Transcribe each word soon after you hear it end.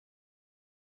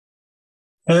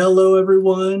Hello,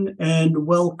 everyone, and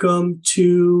welcome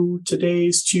to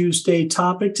today's Tuesday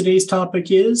topic. Today's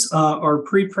topic is are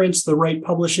preprints the right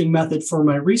publishing method for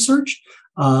my research?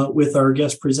 With our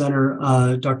guest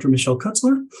presenter, Dr. Michelle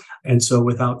Kutzler. And so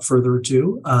without further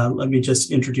ado, let me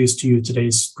just introduce to you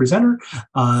today's presenter,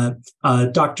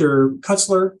 Dr.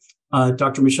 Kutzler.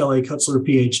 Dr. Michelle A. Kutzler,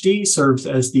 PhD, serves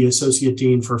as the Associate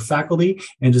Dean for Faculty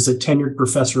and is a tenured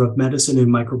professor of medicine in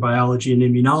microbiology and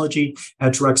immunology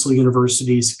at Drexel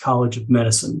University's College of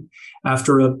Medicine.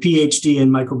 After a PhD in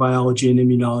microbiology and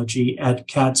immunology at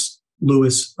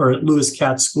Lewis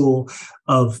Katz School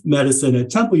of Medicine at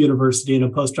Temple University and a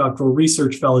postdoctoral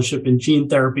research fellowship in gene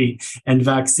therapy and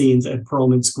vaccines at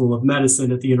Perelman School of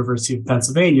Medicine at the University of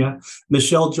Pennsylvania,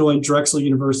 Michelle joined Drexel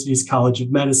University's College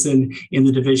of Medicine in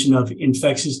the Division of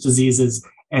Infectious Diseases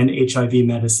and HIV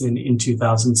Medicine in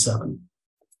 2007.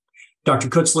 Dr.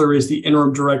 Kutzler is the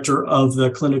interim director of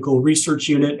the Clinical Research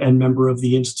Unit and member of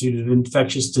the Institute of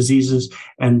Infectious Diseases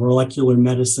and Molecular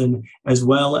Medicine, as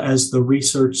well as the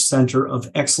Research Center of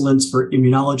Excellence for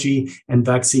Immunology and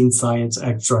Vaccine Science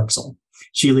at Drexel.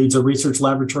 She leads a research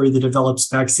laboratory that develops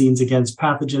vaccines against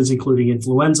pathogens, including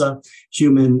influenza,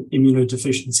 human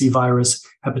immunodeficiency virus,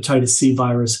 hepatitis C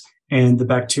virus, and the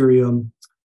bacterium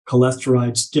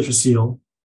Cholesterides difficile.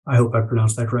 I hope I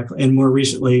pronounced that correctly. And more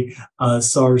recently,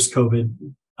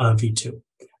 SARS-CoV-2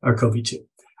 or CoV-2.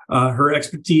 Her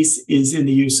expertise is in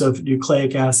the use of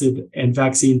nucleic acid, and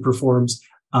vaccine performs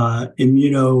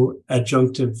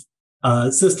immunoadjunctive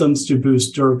systems to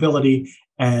boost durability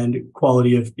and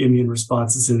quality of immune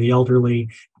responses in the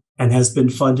elderly, and has been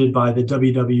funded by the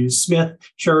W.W. Smith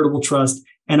Charitable Trust,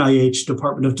 NIH,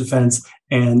 Department of Defense,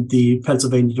 and the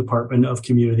Pennsylvania Department of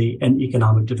Community and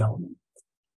Economic Development.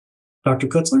 Dr.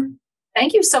 Kutzler?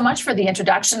 Thank you so much for the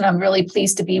introduction. I'm really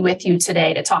pleased to be with you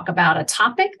today to talk about a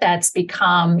topic that's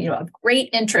become, of great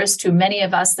interest to many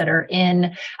of us that are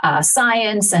in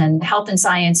science and health and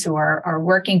science who are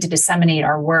working to disseminate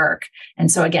our work.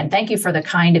 And so again, thank you for the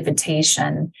kind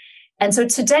invitation. And so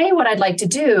today, what I'd like to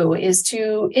do is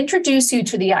to introduce you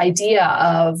to the idea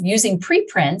of using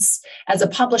preprints as a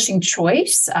publishing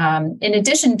choice, in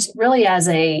addition to really as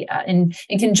in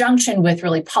conjunction with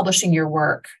really publishing your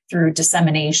work through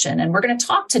dissemination. And we're going to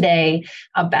talk today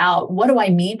about what do I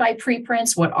mean by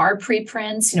preprints? What are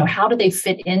preprints? How do they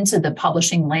fit into the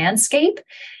publishing landscape?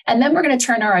 And then we're going to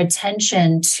turn our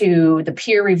attention to the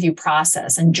peer review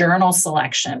process and journal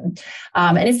selection.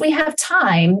 And if we have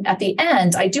time at the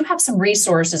end, I do have some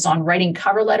resources on writing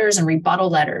cover letters and rebuttal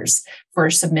letters for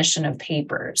submission of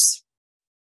papers.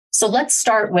 So let's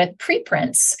start with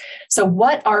preprints. So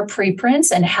what are preprints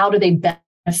and how do they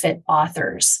benefit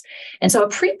authors? And so a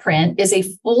preprint is a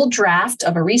full draft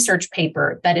of a research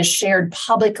paper that is shared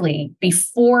publicly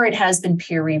before it has been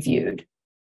peer reviewed.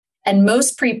 And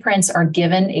most preprints are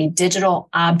given a digital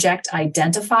object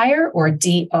identifier, or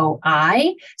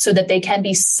DOI, so that they can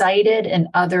be cited in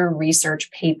other research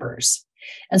papers.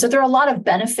 And so there are a lot of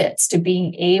benefits to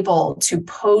being able to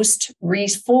post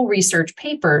full research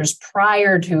papers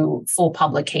prior to full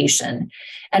publication.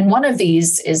 And one of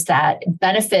these is that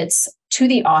benefits to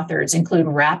the authors include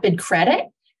rapid credit,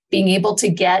 being able to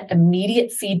get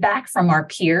immediate feedback from our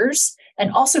peers,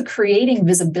 and also creating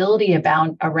visibility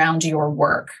around your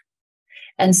work.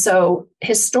 And so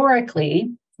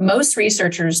historically, most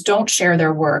researchers don't share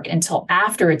their work until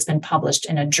after it's been published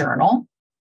in a journal.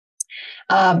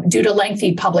 Due to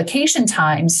lengthy publication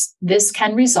times, this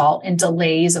can result in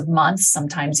delays of months,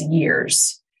 sometimes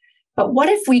years. But what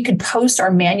if we could post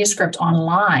our manuscript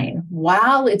online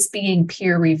while it's being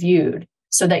peer reviewed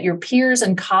so that your peers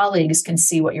and colleagues can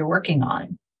see what you're working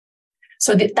on?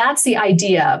 So that's the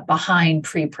idea behind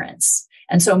preprints.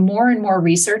 And so more and more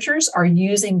researchers are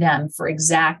using them for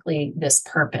exactly this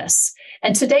purpose.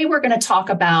 And today we're going to talk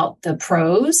about the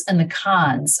pros and the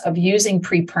cons of using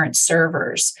preprint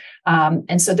servers.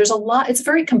 And so there's a lot, it's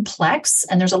very complex,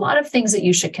 and there's a lot of things that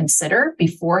you should consider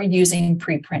before using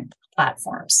preprint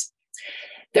platforms.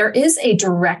 There is a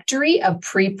directory of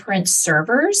preprint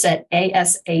servers at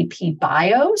ASAP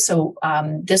Bio. So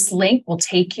this link will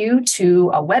take you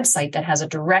to a website that has a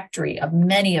directory of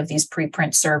many of these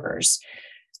preprint servers.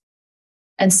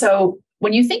 And so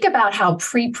when you think about how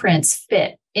preprints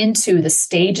fit into the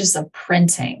stages of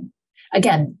printing,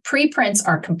 again, preprints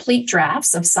are complete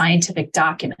drafts of scientific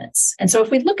documents. And so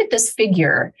if we look at this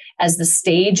figure as the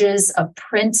stages of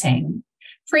printing,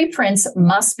 preprints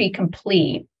must be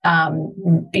complete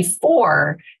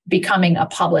before becoming a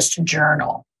published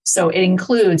journal. So it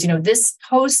includes, this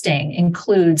posting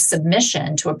includes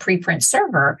submission to a preprint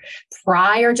server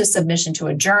prior to submission to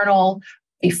a journal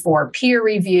before peer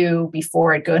review,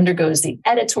 before it undergoes the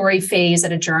editory phase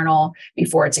at a journal,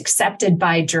 before it's accepted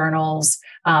by journals,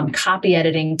 copy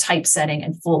editing, typesetting,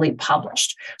 and fully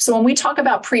published. So when we talk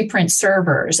about preprint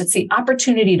servers, it's the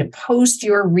opportunity to post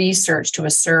your research to a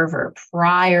server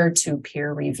prior to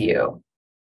peer review.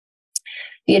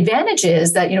 The advantage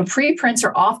is that, preprints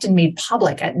are often made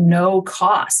public at no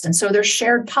cost. And so they're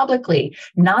shared publicly,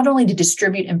 not only to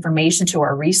distribute information to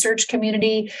our research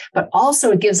community, but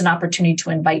also it gives an opportunity to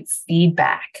invite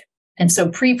feedback. And so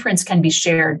preprints can be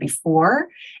shared before,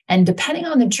 and depending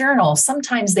on the journal,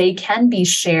 sometimes they can be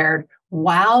shared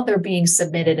while they're being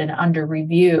submitted and under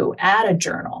review at a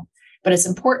journal. But it's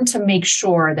important to make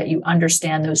sure that you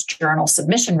understand those journal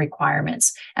submission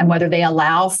requirements and whether they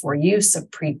allow for use of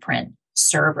preprint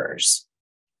servers.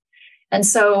 And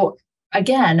so,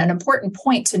 again, an important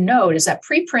point to note is that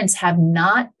preprints have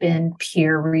not been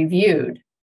peer reviewed.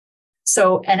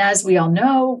 So, and as we all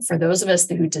know, for those of us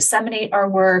who disseminate our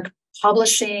work,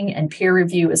 publishing and peer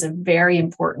review is a very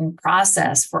important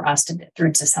process for us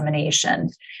through dissemination.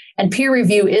 And peer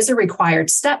review is a required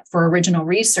step for original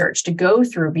research to go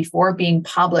through before being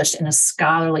published in a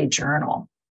scholarly journal.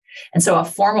 And so a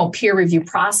formal peer review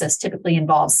process typically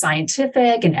involves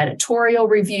scientific and editorial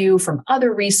review from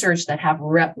other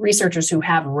researchers who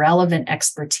have relevant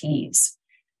expertise.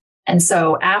 And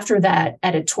so after that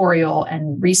editorial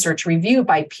and research review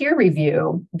by peer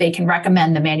review, they can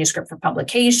recommend the manuscript for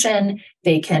publication.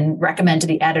 They can recommend to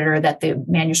the editor that the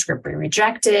manuscript be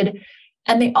rejected.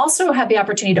 And they also have the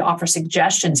opportunity to offer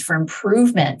suggestions for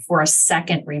improvement for a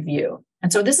second review.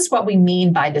 And so this is what we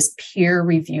mean by this peer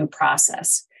review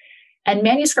process. And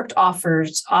manuscript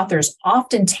authors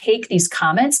often take these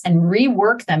comments and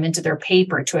rework them into their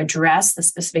paper to address the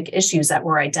specific issues that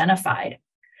were identified.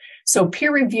 So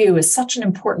peer review is such an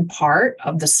important part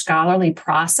of the scholarly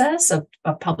process of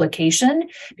publication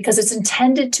because it's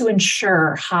intended to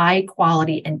ensure high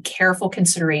quality and careful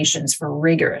considerations for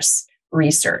rigorous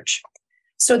research.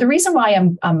 So the reason why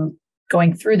I'm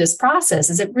going through this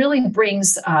process is it really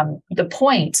brings the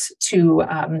point to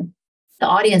the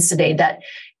audience today that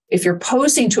if you're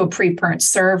posting to a preprint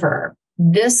server,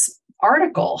 this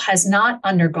article has not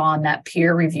undergone that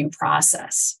peer review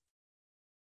process.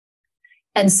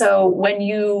 And so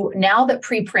now that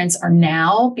preprints are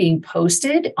now being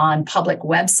posted on public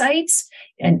websites,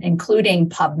 including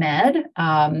PubMed,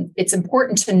 it's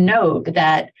important to note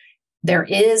that there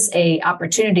is an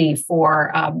opportunity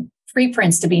for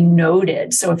preprints to be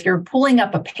noted. So if you're pulling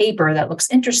up a paper that looks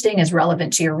interesting, is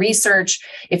relevant to your research,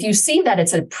 if you see that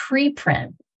it's a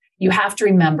preprint, you have to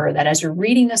remember that as you're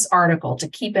reading this article to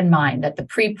keep in mind that the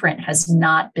preprint has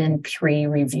not been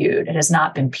pre-reviewed. It has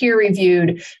not been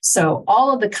peer-reviewed. So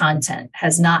all of the content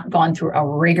has not gone through a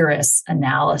rigorous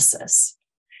analysis.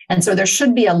 And so there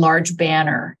should be a large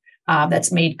banner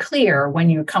that's made clear when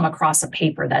you come across a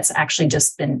paper that's actually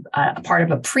just been a part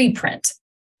of a preprint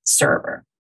server.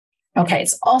 Okay,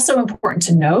 it's also important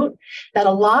to note that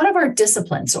a lot of our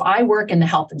disciplines, so I work in the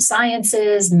health and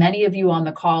sciences, many of you on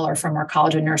the call are from our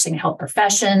College of Nursing and Health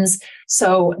Professions.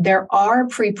 So there are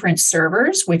preprint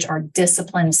servers which are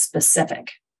discipline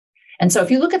specific. And so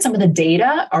if you look at some of the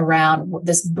data around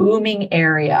this booming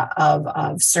area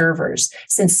of servers,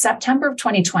 since September of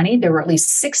 2020, there were at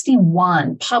least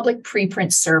 61 public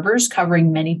preprint servers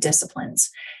covering many disciplines.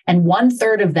 And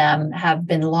 1/3 of them have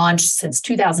been launched since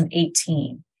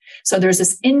 2018. So there's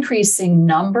this increasing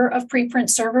number of preprint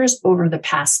servers over the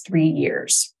past 3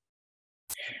 years.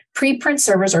 Preprint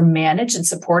servers are managed and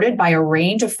supported by a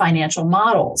range of financial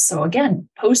models. So again,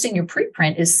 posting your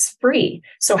preprint is free.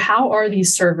 So how are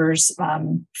these servers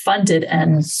funded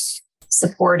and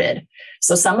supported?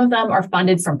 So some of them are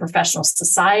funded from professional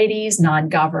societies,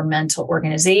 non-governmental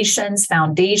organizations,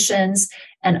 foundations,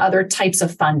 and other types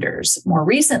of funders. More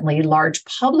recently, large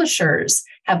publishers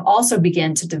have also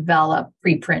begun to develop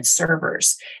preprint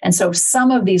servers. And so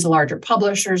some of these larger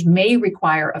publishers may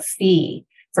require a fee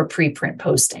for preprint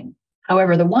posting.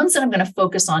 However, the ones that I'm going to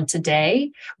focus on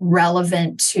today,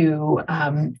 relevant to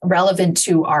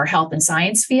our health and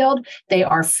science field, they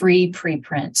are free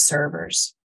preprint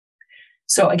servers.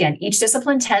 So again, each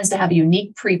discipline tends to have a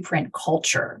unique preprint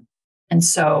culture. And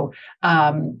so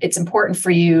it's important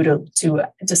for you to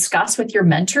discuss with your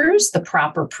mentors the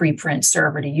proper preprint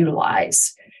server to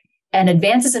utilize. And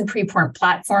advances in preprint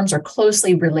platforms are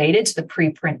closely related to the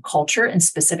preprint culture in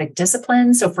specific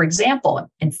disciplines. So for example,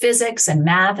 in physics and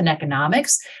math and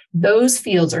economics, those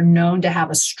fields are known to have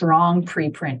a strong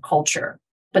preprint culture.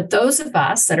 But those of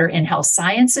us that are in health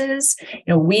sciences,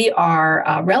 we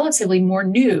are relatively more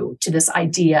new to this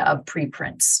idea of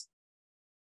preprints.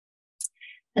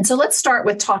 And so let's start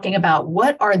with talking about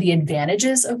what are the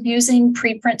advantages of using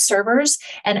preprint servers.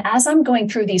 And as I'm going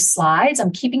through these slides,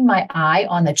 I'm keeping my eye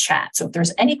on the chat. So if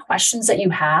there's any questions that you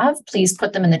have, please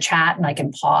put them in the chat and I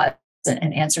can pause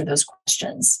and answer those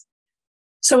questions.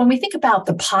 So when we think about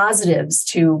the positives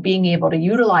to being able to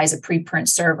utilize a preprint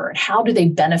server and how do they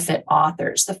benefit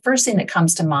authors, the first thing that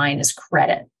comes to mind is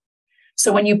credit.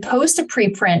 So when you post a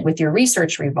preprint with your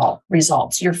research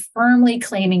results, you're firmly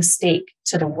claiming stake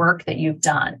to the work that you've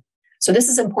done. So this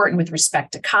is important with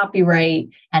respect to copyright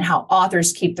and how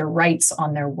authors keep the rights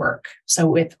on their work. So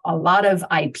with a lot of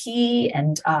IP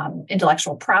and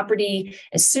intellectual property,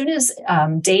 as soon as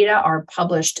data are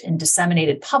published and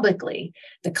disseminated publicly,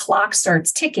 the clock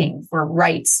starts ticking for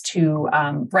rights to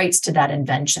that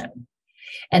invention.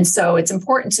 And so it's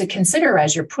important to consider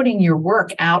as you're putting your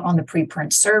work out on the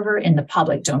preprint server in the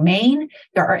public domain,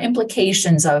 there are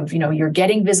implications of, you're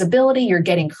getting visibility, you're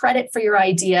getting credit for your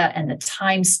idea, and the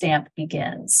timestamp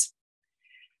begins.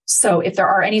 So if there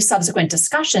are any subsequent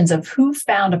discussions of who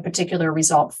found a particular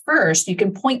result first, you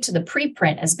can point to the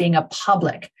preprint as being a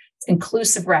public,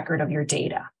 inclusive record of your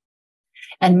data.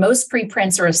 And most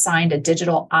preprints are assigned a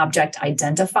digital object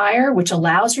identifier, which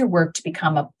allows your work to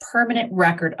become a permanent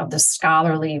record of the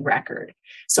scholarly record.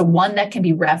 So one that can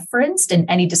be referenced in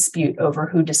any dispute over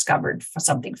who discovered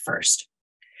something first.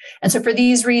 And so for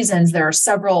these reasons, there are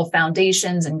several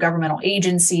foundations and governmental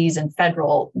agencies and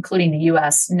federal, including the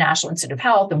U.S. National Institute of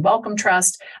Health and Wellcome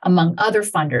Trust, among other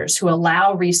funders who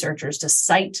allow researchers to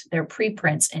cite their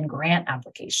preprints in grant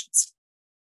applications.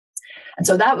 And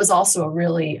so that was also a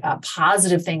really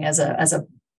positive thing as a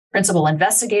principal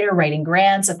investigator writing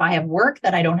grants. If I have work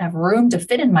that I don't have room to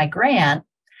fit in my grant,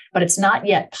 but it's not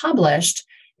yet published,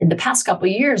 in the past couple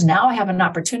of years, now I have an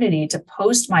opportunity to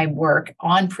post my work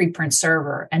on preprint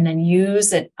server and then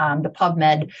use it, the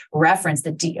PubMed reference,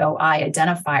 the DOI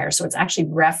identifier. So it's actually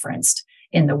referenced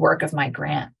in the work of my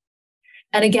grant.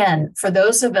 And again, for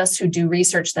those of us who do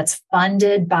research that's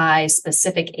funded by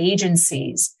specific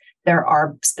agencies, there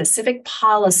are specific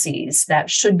policies that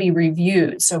should be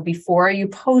reviewed. So before you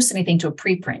post anything to a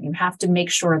preprint, you have to make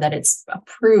sure that it's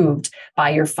approved by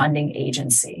your funding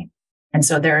agency. And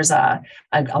so there's a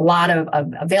lot of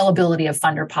availability of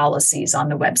funder policies on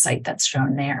the website that's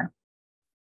shown there.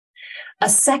 A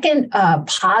second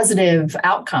positive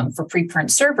outcome for preprint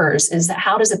servers is that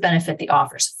how does it benefit the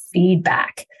authors?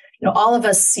 Feedback. All of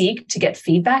us seek to get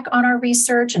feedback on our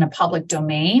research in a public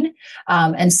domain.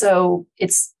 And so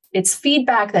it's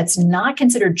feedback that's not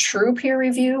considered true peer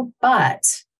review,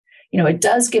 but it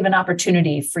does give an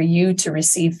opportunity for you to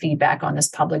receive feedback on this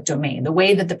public domain. The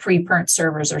way that the preprint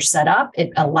servers are set up,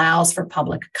 it allows for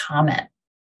public comment.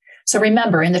 So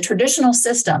remember, in the traditional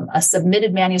system, a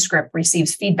submitted manuscript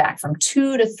receives feedback from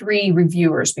 2 to 3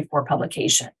 reviewers before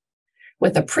publication.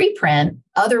 With a preprint,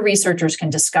 other researchers can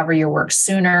discover your work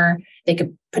sooner. They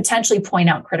could potentially point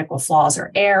out critical flaws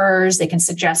or errors. They can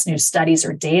suggest new studies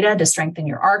or data to strengthen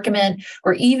your argument,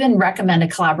 or even recommend a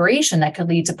collaboration that could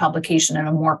lead to publication in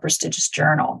a more prestigious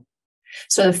journal.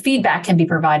 So the feedback can be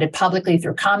provided publicly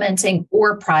through commenting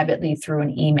or privately through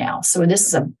an email. So this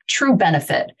is a true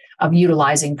benefit of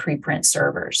utilizing preprint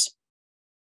servers.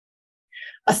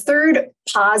 A third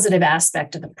positive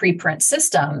aspect of the preprint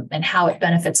system and how it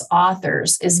benefits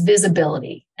authors is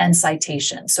visibility and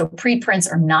citation. So preprints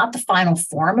are not the final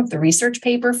form of the research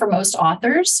paper for most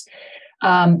authors,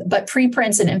 but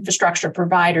preprints and infrastructure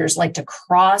providers like to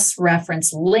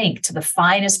cross-reference link to the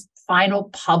final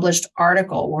published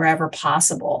article wherever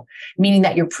possible, meaning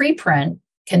that your preprint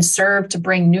can serve to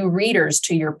bring new readers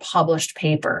to your published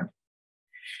paper.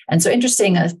 And so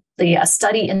interestingly, a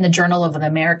study in the Journal of the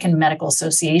American Medical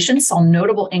Association saw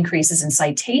notable increases in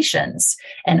citations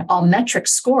and all-metric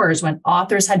scores when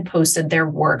authors had posted their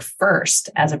work first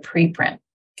as a preprint.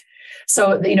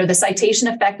 So, the citation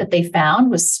effect that they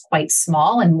found was quite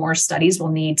small, and more studies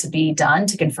will need to be done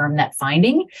to confirm that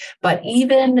finding. But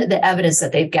even the evidence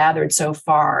that they've gathered so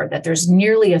far, that there's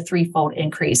nearly a 3-fold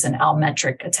increase in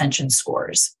all-metric attention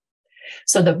scores.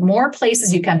 So the more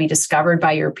places you can be discovered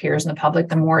by your peers in the public,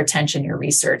 the more attention your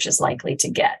research is likely to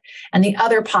get. And the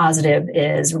other positive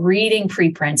is reading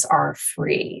preprints are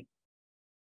free.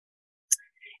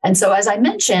 And so, as I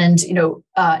mentioned,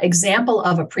 example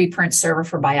of a preprint server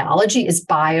for biology is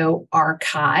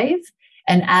bioRxiv.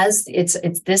 And as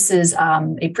this is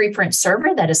a preprint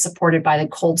server that is supported by the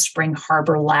Cold Spring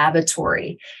Harbor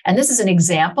Laboratory. And this is an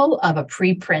example of a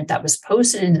preprint that was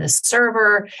posted into the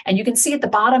server. And you can see at the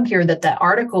bottom here that the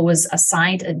article was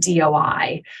assigned a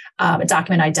DOI, a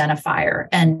document identifier.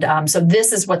 And so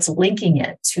this is what's linking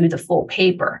it to the full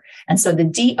paper. And so the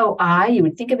DOI, you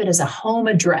would think of it as a home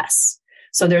address.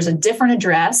 So there's a different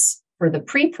address for the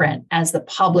preprint as the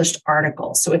published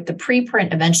article. So if the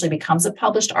preprint eventually becomes a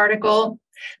published article,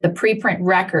 the preprint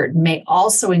record may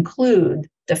also include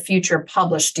the future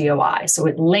published DOI. So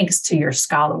it links to your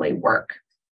scholarly work.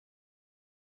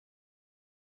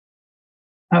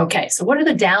 Okay, so what are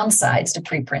the downsides to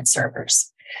preprint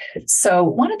servers? So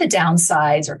one of the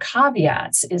downsides or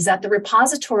caveats is that the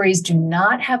repositories do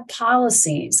not have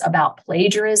policies about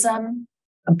plagiarism,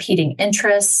 competing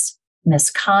interests,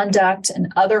 misconduct,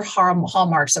 and other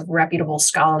hallmarks of reputable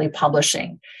scholarly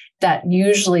publishing that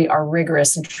usually are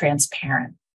rigorous and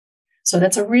transparent. So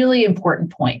that's a really important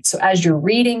point. So as you're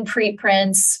reading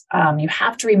preprints, you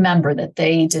have to remember that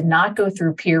they did not go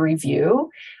through peer review,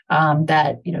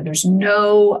 that there's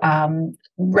no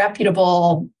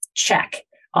reputable check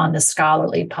on the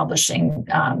scholarly publishing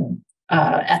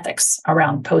ethics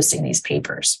around posting these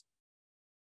papers.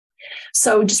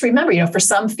 So just remember, for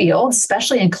some fields,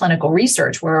 especially in clinical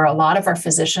research, where a lot of our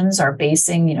physicians are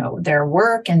basing, their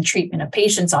work and treatment of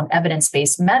patients on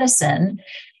evidence-based medicine,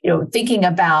 thinking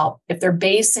about if they're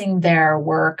basing their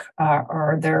work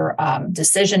or their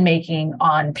decision-making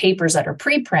on papers that are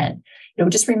preprint,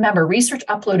 just remember research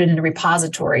uploaded in a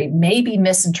repository may be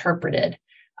misinterpreted.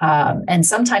 And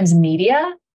sometimes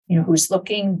media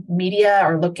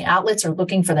outlets are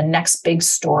looking for the next big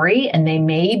story, and they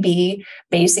may be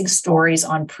basing stories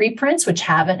on preprints, which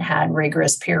haven't had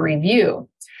rigorous peer review.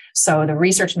 So the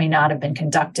research may not have been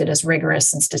conducted as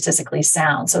rigorous and statistically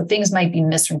sound. So things might be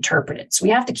misinterpreted. So we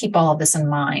have to keep all of this in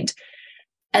mind.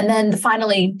 And then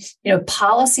finally,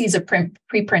 policies of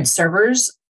preprint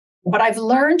servers. What I've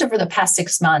learned over the past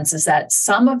 6 months is that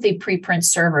some of the preprint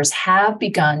servers have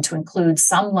begun to include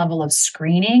some level of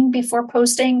screening before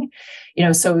posting.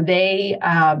 So they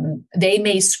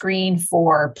may screen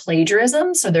for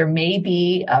plagiarism. So there may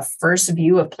be a first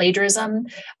view of plagiarism.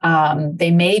 They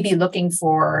may be looking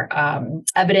for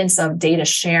evidence of data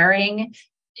sharing,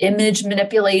 image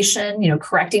manipulation,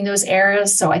 correcting those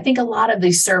errors. So I think a lot of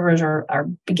these servers are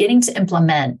beginning to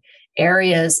implement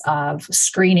areas of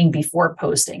screening before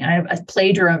posting. And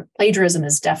plagiarism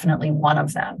is definitely one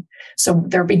of them. So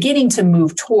they're beginning to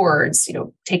move towards,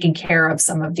 taking care of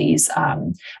some of these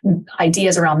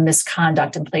ideas around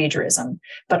misconduct and plagiarism.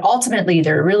 But ultimately,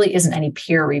 there really isn't any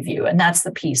peer review. And that's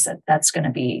the piece that's going to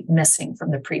be missing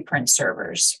from the preprint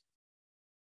servers.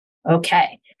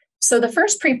 Okay. So the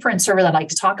first preprint server that I'd like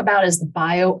to talk about is the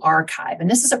bioRxiv. And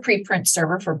this is a preprint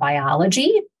server for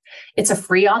biology. It's a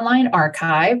free online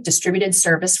archive, distributed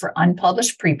service for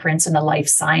unpublished preprints in the life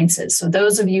sciences. So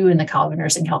those of you in the college of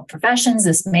nursing health professions,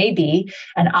 this may be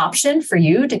an option for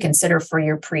you to consider for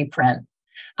your preprint.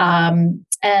 And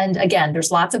again,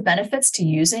 there's lots of benefits to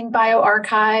using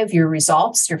bioRxiv, your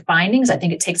results, your findings. I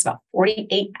think it takes about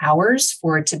 48 hours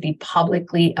for it to be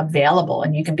publicly available,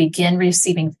 and you can begin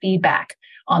receiving feedback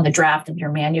on the draft of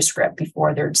your manuscript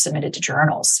before they're submitted to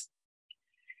journals.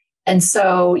 And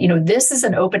so, this is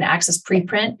an open access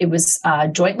preprint. It was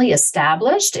jointly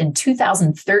established in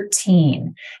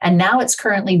 2013, and now it's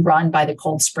currently run by the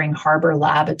Cold Spring Harbor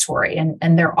Laboratory.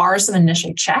 And there are some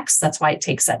initial checks. That's why it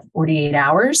takes that 48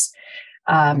 hours.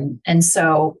 And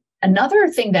so another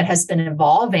thing that has been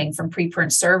evolving from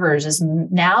preprint servers is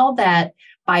now that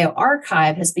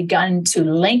bioRxiv has begun to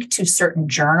link to certain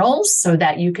journals so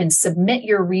that you can submit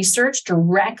your research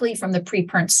directly from the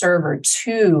preprint server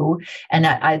to, and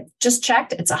I just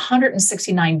checked, it's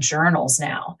 169 journals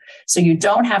now. So you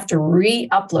don't have to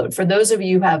re-upload. For those of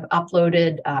you who have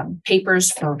uploaded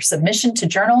papers for submission to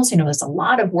journals, there's a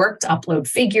lot of work to upload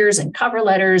figures and cover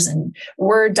letters and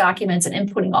Word documents and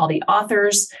inputting all the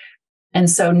authors. And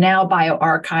so now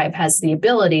bioRxiv has the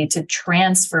ability to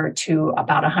transfer to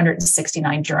about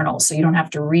 169 journals. So you don't have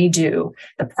to redo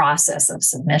the process of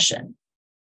submission.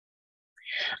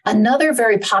 Another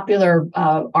very popular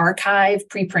archive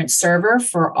preprint server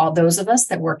for all those of us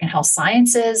that work in health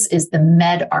sciences is the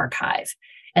medRxiv.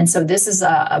 And so this is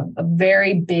a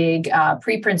very big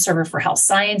preprint server for health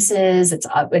sciences. It's,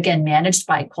 again, managed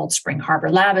by Cold Spring Harbor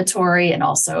Laboratory and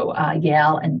also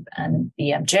Yale and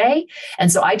BMJ.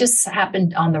 And so I just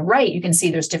happened on the right, you can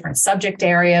see there's different subject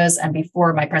areas. And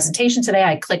before my presentation today,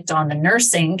 I clicked on the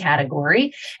nursing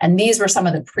category. And these were some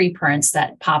of the preprints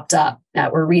that popped up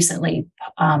that were recently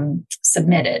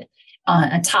submitted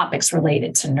on topics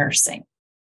related to nursing.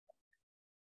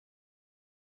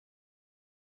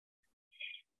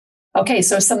 Okay,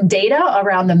 so some data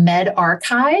around the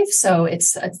medRxiv. So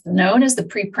it's known as the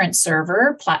preprint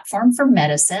server platform for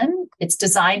medicine. It's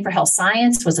designed for health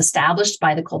science, was established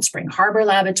by the Cold Spring Harbor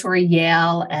Laboratory,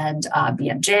 Yale, and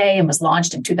BMJ, and was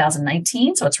launched in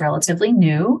 2019. So it's relatively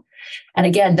new. And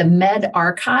again, the Med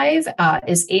Archive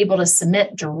is able to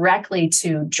submit directly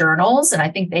to journals. And I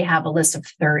think they have a list of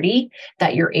 30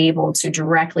 that you're able to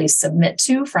directly submit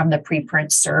to from the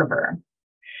preprint server.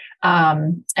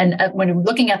 And when you're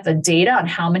looking at the data on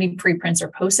how many preprints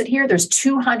are posted here, there's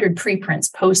 200 preprints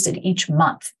posted each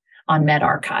month on Med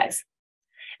Archive.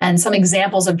 And some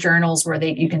examples of journals where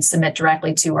you can submit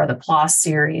directly to are the PLOS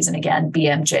series and again,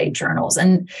 BMJ journals.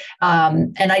 And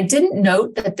I didn't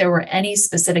note that there were any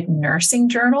specific nursing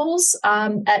journals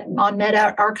on Med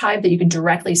Archive that you can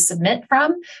directly submit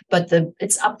from, but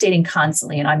it's updating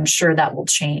constantly, and I'm sure that will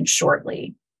change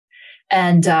shortly.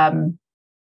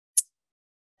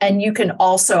 And you can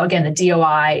also, again, the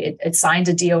DOI, it signs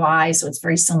a DOI, so it's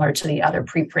very similar to the other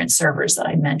preprint servers that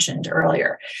I mentioned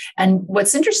earlier. And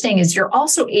what's interesting is you're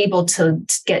also able to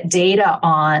get data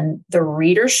on the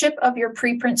readership of your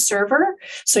preprint server.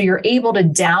 So you're able to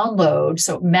download,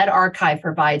 so Med Archive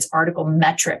provides article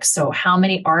metrics. So how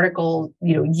many article,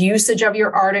 usage of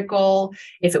your article,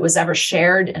 if it was ever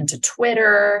shared into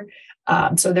Twitter.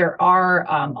 So there are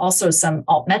also some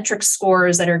altmetric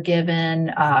scores that are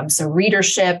given, so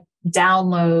readership,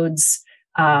 downloads,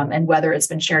 and whether it's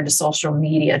been shared to social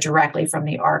media directly from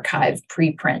the archive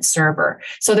preprint server.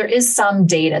 So there is some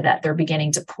data that they're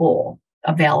beginning to pull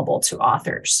available to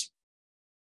authors.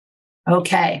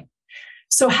 Okay.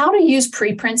 So how to use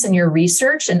preprints in your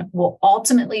research and will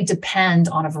ultimately depend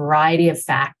on a variety of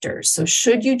factors. So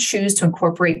should you choose to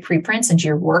incorporate preprints into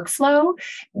your workflow,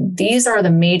 these are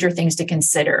the major things to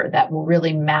consider that will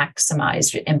really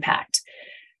maximize your impact.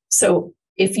 So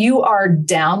if you are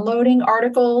downloading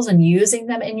articles and using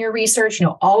them in your research,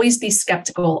 always be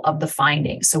skeptical of the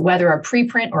findings. So whether a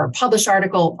preprint or a published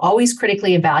article, always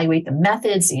critically evaluate the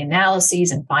methods, the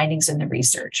analyses, and findings in the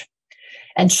research.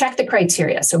 And check the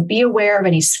criteria. So be aware of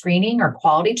any screening or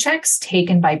quality checks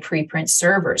taken by preprint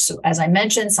servers. So as I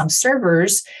mentioned, some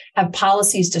servers have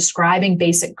policies describing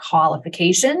basic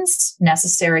qualifications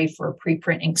necessary for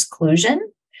preprint exclusion.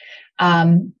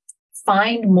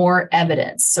 Find more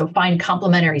evidence. So find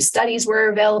complementary studies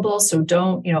where available. So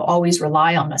don't, always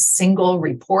rely on a single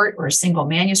report or a single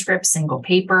manuscript, single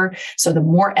paper. So the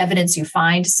more evidence you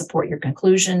find to support your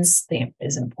conclusions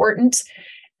is important.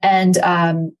 And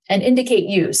indicate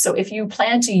use. So if you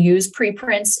plan to use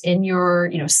preprints in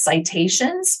your,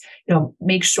 citations,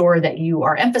 make sure that you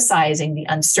are emphasizing the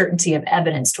uncertainty of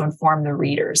evidence to inform the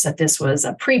readers that this was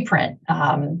a preprint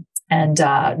and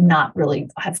not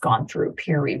really have gone through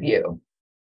peer review.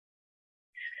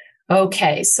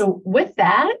 Okay, so with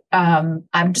that,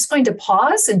 I'm just going to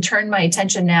pause and turn my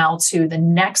attention now to the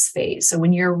next phase. So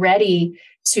when you're ready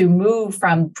to move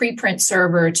from preprint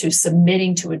server to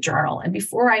submitting to a journal. And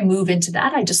before I move into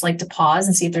that, I'd just like to pause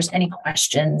and see if there's any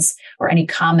questions or any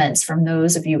comments from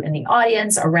those of you in the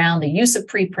audience around the use of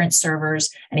preprint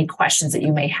servers, any questions that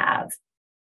you may have.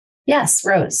 Yes,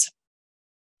 Rose.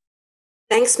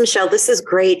 Thanks, Michelle. This is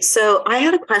great. So I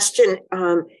had a question.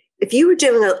 If you were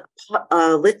doing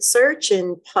a lit search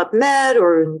in PubMed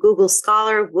or in Google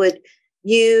Scholar, would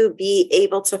you be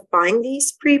able to find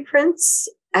these preprints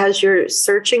as you're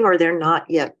searching, or they're not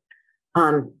yet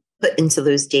put into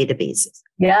those databases?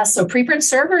 Yeah, so preprint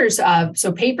servers,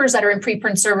 so papers that are in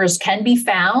preprint servers can be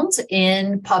found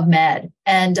in PubMed.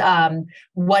 And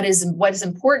what is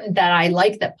important that I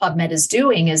like that PubMed is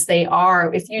doing is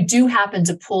if you do happen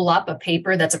to pull up a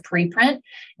paper that's a preprint,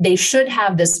 they should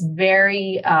have this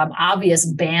very obvious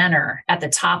banner at the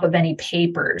top of any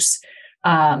papers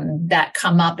that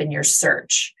come up in your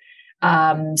search.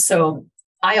 So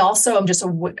I also am just,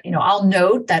 I'll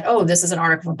note that, this is an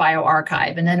article from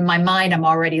bioRxiv. And then in my mind, I'm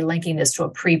already linking this to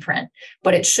a preprint,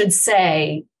 but it should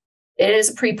say it is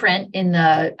a preprint in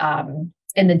the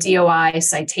DOI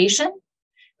citation.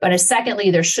 But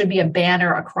secondly, there should be a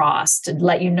banner across to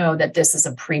let you know that this is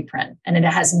a preprint and it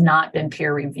has not been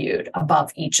peer reviewed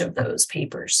above each of those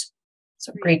papers.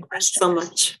 So great question. So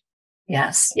much.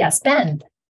 Yes. Ben.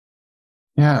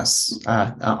 Yes.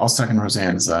 I'll second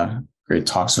Roseanne's great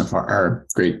talk so far, or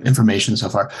great information so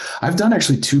far. I've done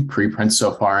actually 2 preprints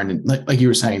so far. And like you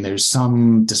were saying, there's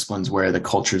some disciplines where the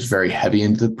culture is very heavy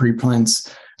into the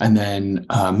preprints. And then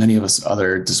many of us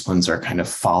other disciplines are kind of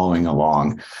following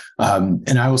along.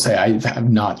 And I will say I have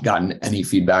not gotten any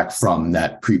feedback from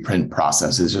that preprint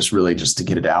process. It's just really just to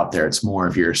get it out there. It's more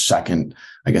of your second,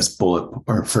 I guess, bullet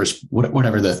or first,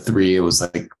 whatever the 3, it was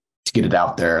like to get it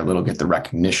out there a little, get the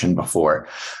recognition before.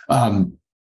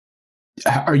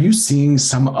 Are you seeing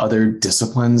some other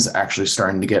disciplines actually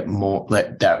starting to get more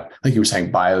that, like you were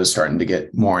saying, bio is starting to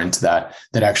get more into that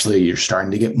actually you're starting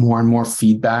to get more and more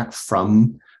feedback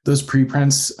from those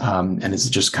preprints, and is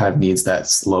it just kind of needs that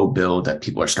slow build that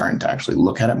people are starting to actually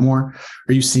look at it more?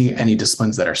 Are you seeing any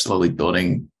disciplines that are slowly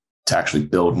building to actually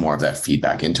build more of that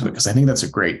feedback into it? Because I think that's a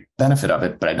great benefit of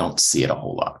it, but I don't see it a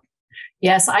whole lot.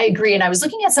 Yes, I agree. And I was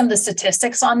looking at some of the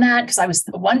statistics on that because I was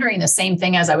wondering the same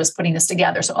thing as I was putting this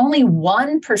together. So only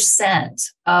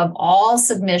 1% of all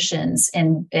submissions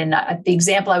in the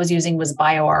example I was using was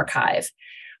bioRxiv.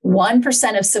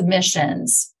 1% of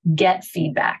submissions get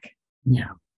feedback. Yeah.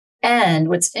 And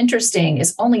what's interesting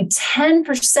is only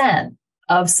 10%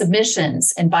 of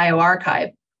submissions in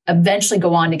bioRxiv eventually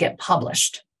go on to get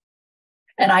published.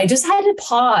 And I just had to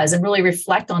pause and really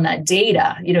reflect on that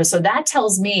data. So that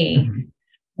tells me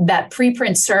that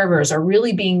preprint servers are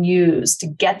really being used to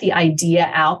get the idea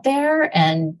out there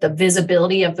and the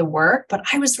visibility of the work. But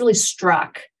I was really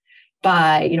struck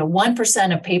by,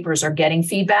 1% of papers are getting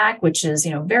feedback, which is,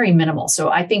 very minimal. So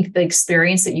I think the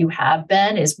experience that you have,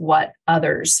 Ben, is what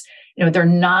others,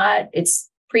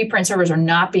 preprint servers are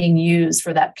not being used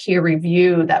for that peer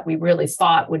review that we really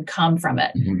thought would come from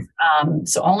it.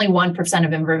 So only 1%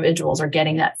 of individuals are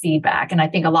getting that feedback. And I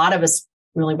think a lot of us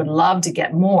really would love to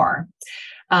get more.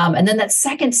 And then that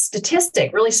second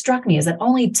statistic really struck me is that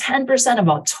only 10% of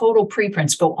all total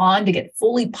preprints go on to get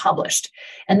fully published.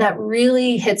 And that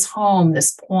really hits home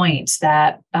this point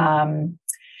that,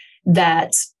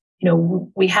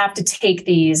 we have to take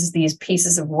these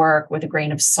pieces of work with a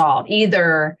grain of salt.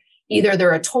 Either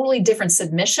they're a totally different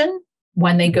submission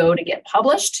when they go to get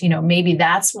published. Maybe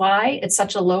that's why it's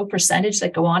such a low percentage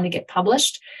that go on to get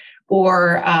published.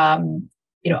 Or,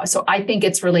 so I think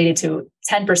it's related to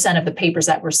 10% of the papers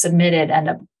that were submitted end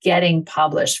up getting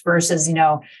published versus,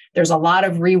 there's a lot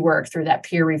of rework through that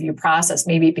peer review process.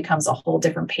 Maybe it becomes a whole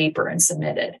different paper and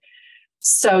submitted.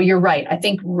 So you're right. I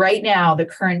think right now the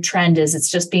current trend is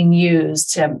it's just being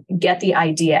used to get the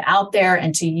idea out there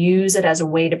and to use it as a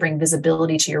way to bring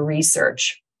visibility to your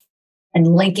research and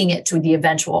linking it to the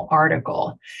eventual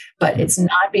article. But it's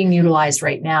not being utilized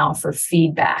right now for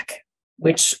feedback,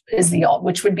 which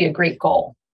would be a great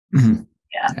goal. Mm-hmm.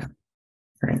 Yeah.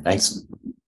 Great. Thanks.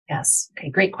 Yes. Okay.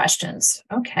 Great questions.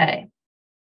 Okay.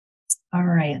 All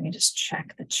right. Let me just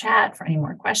check the chat for any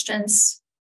more questions.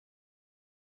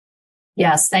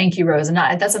 Yes, thank you, Rose. And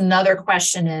that's another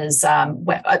question is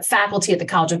faculty at the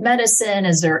College of Medicine,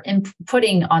 as they're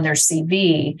inputting on their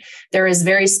CV, there is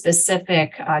very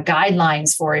specific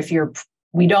guidelines for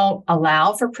we don't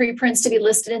allow for preprints to be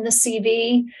listed in the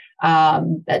CV.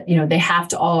 That, they have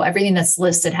to everything that's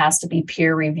listed has to be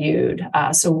peer reviewed.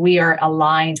 So we are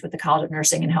aligned with the College of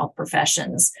Nursing and Health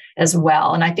Professions as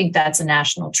well. And I think that's a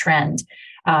national trend.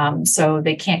 So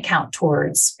they can't count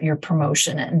towards your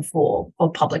promotion and full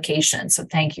publication. So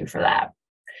thank you for that.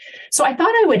 So I thought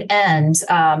I would end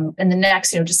in the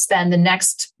next, just spend the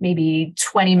next maybe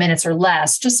 20 minutes or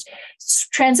less, just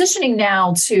transitioning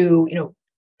now to,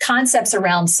 concepts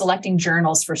around selecting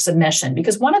journals for submission,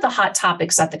 because one of the hot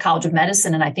topics at the College of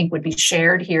Medicine, and I think would be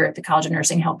shared here at the College of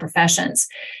Nursing and Health Professions,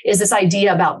 is this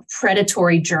idea about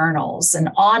predatory journals and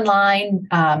online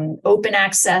open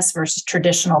access versus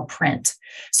traditional print.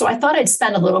 So I thought I'd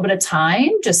spend a little bit of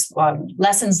time just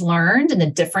lessons learned and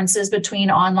the differences between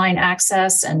online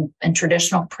access and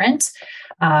traditional print.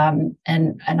 And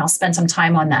I'll spend some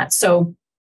time on that. So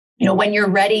when you're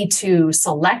ready to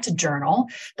select a journal,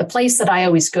 the place that I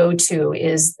always go to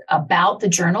is about the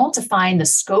journal to find the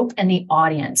scope and the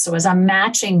audience. So as I'm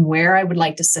matching where I would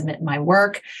like to submit my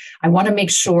work, I want to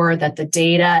make sure that the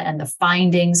data and the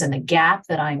findings and the gap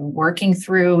that I'm working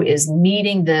through is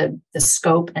meeting the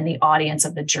scope and the audience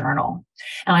of the journal.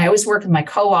 And I always work with my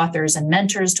co-authors and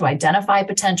mentors to identify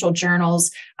potential journals.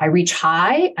 I reach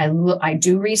high. I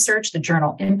do research the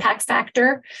journal impact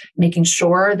factor, making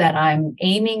sure that I'm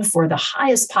aiming for the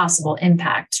highest possible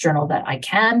impact journal that I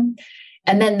can.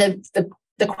 And then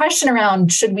the question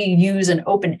around, should we use an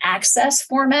open access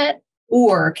format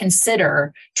or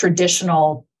consider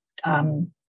traditional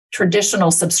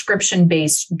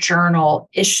subscription-based journal,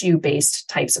 issue-based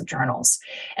types of journals.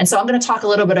 And so I'm going to talk a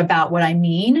little bit about what I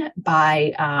mean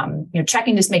by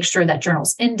checking to make sure that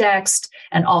journal's indexed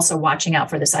and also watching out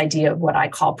for this idea of what I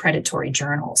call predatory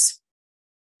journals.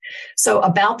 So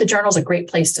about the journal is a great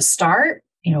place to start.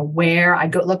 Where I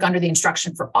go look under the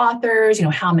instruction for authors,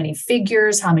 how many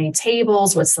figures, how many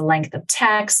tables, what's the length of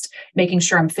text, making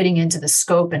sure I'm fitting into the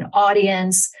scope and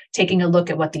audience, taking a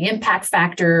look at what the impact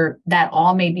factor, that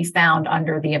all may be found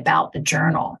under the about the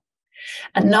journal.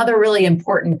 Another really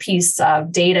important piece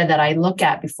of data that I look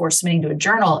at before submitting to a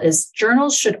journal is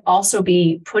journals should also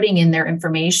be putting in their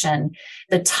information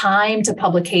the time to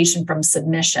publication from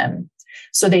submission.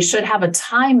 So they should have a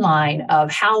timeline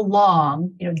of how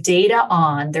long, data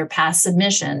on their past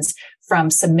submissions from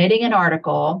submitting an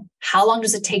article, how long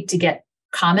does it take to get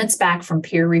comments back from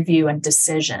peer review and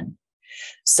decision.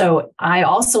 So I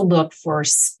also look for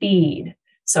speed.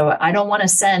 So I don't want to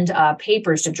send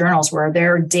papers to journals where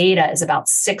their data is about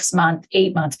 6-month,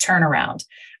 8-month turnaround.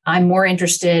 I'm more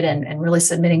interested in really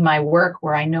submitting my work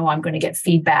where I know I'm going to get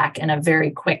feedback in a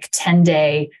very quick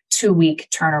 10-day, 2-week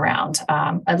turnaround,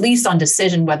 at least on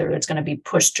decision whether it's going to be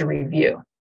pushed to review.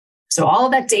 So all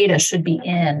of that data should be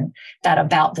in that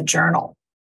about the journal.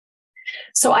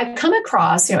 So I've come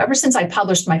across, ever since I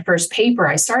published my first paper,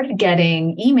 I started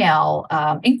getting email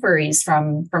inquiries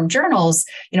from journals.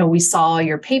 We saw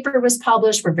your paper was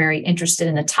published. We're very interested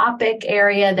in the topic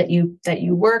area that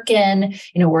you work in.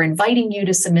 We're inviting you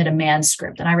to submit a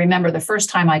manuscript. And I remember the first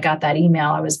time I got that email,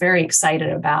 I was very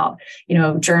excited about,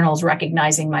 journals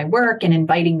recognizing my work and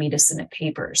inviting me to submit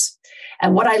papers.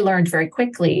 And what I learned very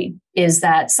quickly is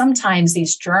that sometimes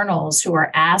these journals who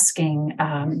are asking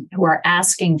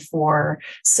for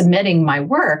submitting my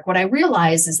work, what I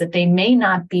realize is that they may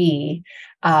not be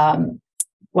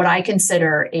what I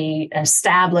consider an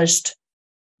established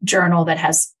journal that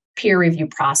has peer review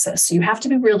process. So you have to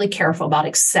be really careful about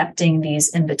accepting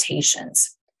these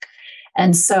invitations.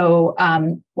 And so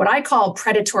what I call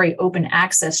predatory open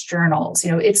access journals,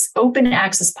 it's open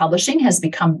access publishing has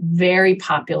become very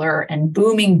popular and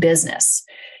booming business.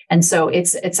 And so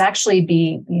it's actually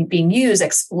being used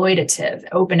exploitative,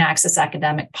 open access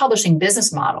academic publishing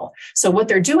business model. So what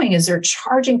they're doing is they're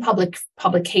charging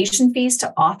publication fees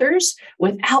to authors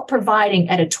without providing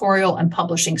editorial and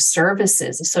publishing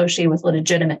services associated with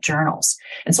legitimate journals.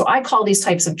 And so I call these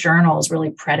types of journals really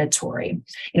predatory.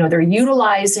 They're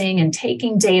utilizing and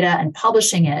taking data and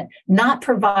publishing it, not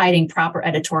providing proper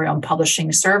editorial and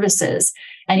publishing services.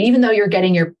 And even though you're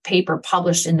getting your paper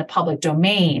published in the public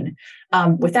domain,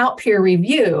 without peer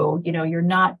review, you're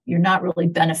not really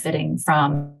benefiting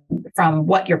from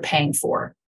what you're paying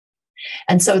for.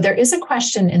 And so there is a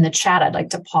question in the chat I'd like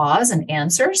to pause and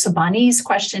answer. So Bonnie's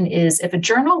question is, if a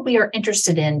journal we are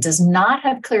interested in does not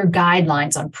have clear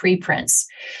guidelines on preprints,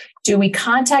 do we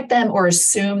contact them or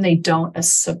assume they don't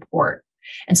support?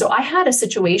 And so I had a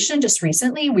situation just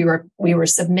recently. We were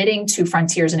submitting to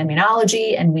Frontiers in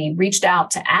Immunology, and we reached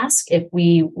out to ask if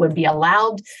we would be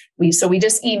allowed. So we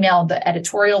just emailed the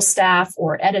editorial staff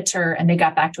or editor, and they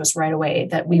got back to us right away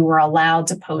that we were allowed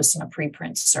to post on a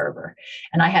preprint server.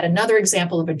 And I had another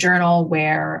example of a journal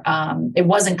where it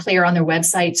wasn't clear on their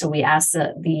website, so we asked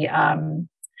the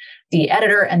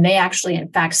editor, and they actually, in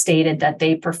fact, stated that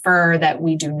they prefer that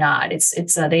we do not.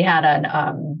 They had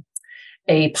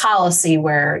a policy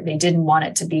where they didn't want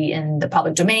it to be in the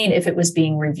public domain if it was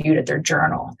being reviewed at their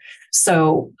journal.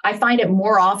 So I find it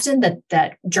more often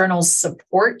that journals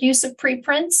support use of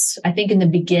preprints. I think in the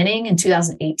beginning, in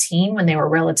 2018, when they were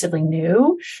relatively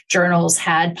new, journals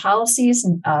had policies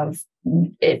of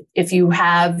if you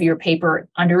have your paper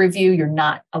under review, you're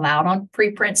not allowed on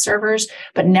preprint servers.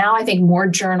 But now I think more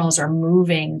journals are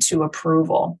moving to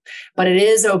approval. But it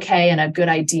is okay and a good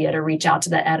idea to reach out to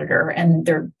the editor, and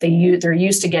they're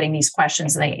used to getting these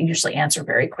questions, and they usually answer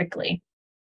very quickly.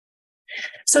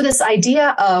 So this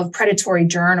idea of predatory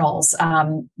journals,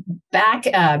 back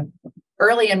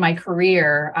early in my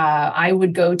career, I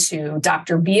would go to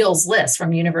Dr. Beal's list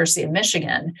from University of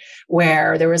Michigan,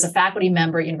 where there was a faculty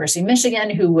member at University of Michigan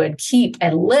who would keep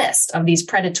a list of these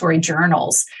predatory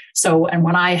journals. So, and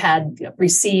when I had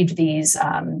received these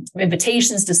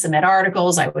invitations to submit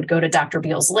articles, I would go to Dr.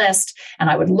 Beal's list and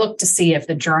I would look to see if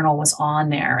the journal was on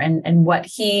there. And what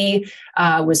he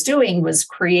was doing was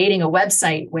creating a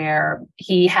website where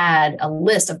he had a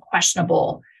list of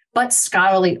questionable but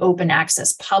scholarly open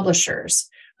access publishers.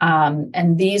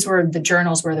 And these were the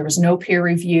journals where there was no peer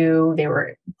review. They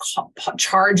were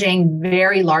charging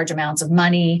very large amounts of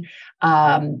money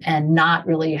and not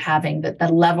really having the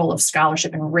level of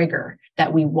scholarship and rigor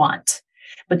that we want.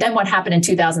 But then what happened in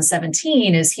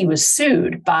 2017 is he was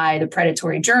sued by the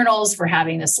predatory journals for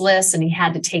having this list, and he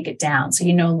had to take it down. So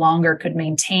he no longer could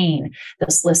maintain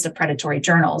this list of predatory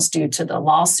journals due to the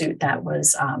lawsuit that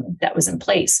was in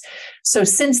place. So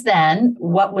since then,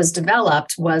 what was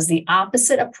developed was the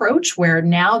opposite approach, where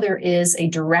now there is a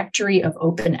directory of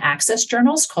open access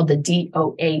journals called the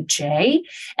DOAJ.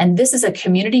 And this is a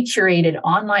community curated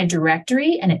online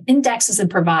directory, and it indexes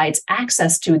and provides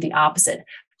access to the opposite,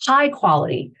 high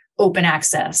quality, open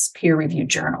access, peer reviewed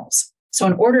journals. So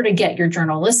in order to get your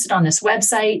journal listed on this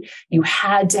website, you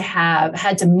had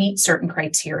to meet certain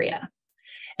criteria.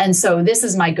 And so this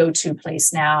is my go-to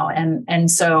place now.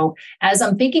 And so as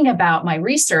I'm thinking about my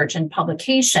research and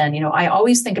publication, I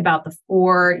always think about the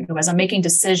four, as I'm making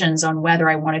decisions on whether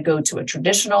I want to go to a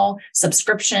traditional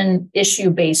subscription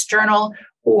issue-based journal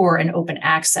or an open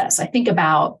access. I think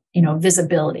about,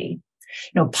 visibility.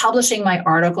 Publishing my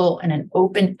article in an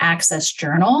open access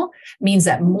journal means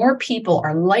that more people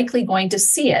are likely going to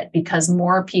see it because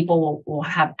more people will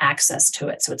have access to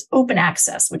it. So it's open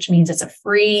access, which means it's a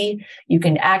free, you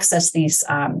can access these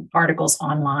articles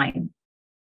online.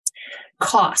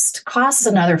 Cost is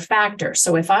another factor.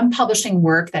 So if I'm publishing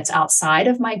work that's outside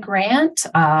of my grant,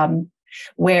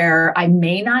 where I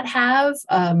may not have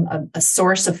a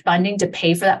source of funding to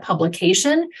pay for that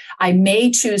publication, I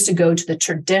may choose to go to the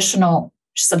traditional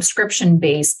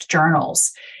subscription-based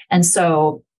journals. And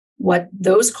so what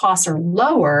those costs are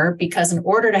lower because in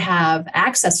order to have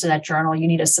access to that journal, you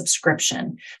need a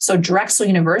subscription. So Drexel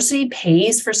University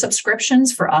pays for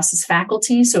subscriptions for us as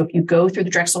faculty. So if you go through the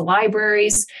Drexel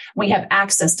libraries, we have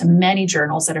access to many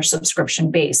journals that are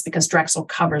subscription-based because Drexel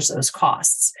covers those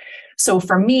costs. So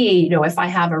for me, if I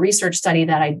have a research study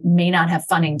that I may not have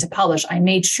funding to publish, I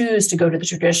may choose to go to the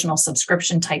traditional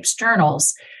subscription types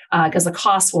journals because the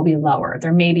costs will be lower.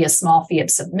 There may be a small fee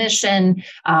of submission,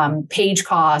 page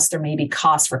cost, there may be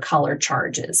cost for color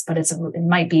charges, but it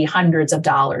might be hundreds of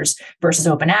dollars versus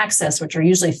open access, which are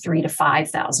usually $3,000 to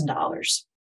 $5,000.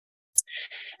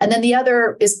 And then the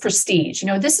other is prestige.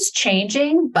 This is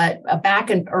changing, but back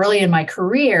early in my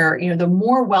career, the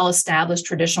more well-established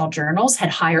traditional journals had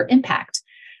higher impact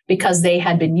because they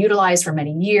had been utilized for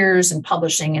many years in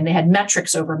publishing and they had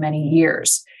metrics over many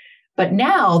years. But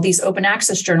now these open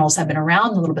access journals have been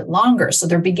around a little bit longer. So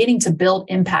they're beginning to build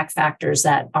impact factors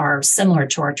that are similar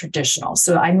to our traditional.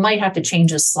 So I might have to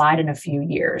change this slide in a few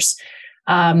years.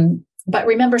 But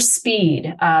remember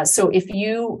speed. So if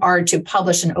you are to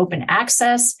publish an open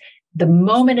access, the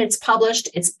moment it's published,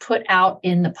 it's put out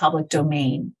in the public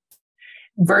domain.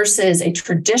 Versus a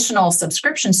traditional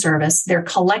subscription service, they're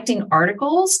collecting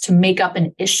articles to make up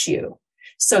an issue.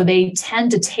 So they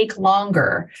tend to take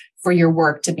longer for your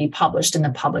work to be published in the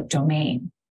public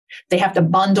domain. They have to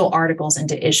bundle articles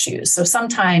into issues. So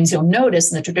sometimes you'll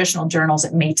notice in the traditional journals,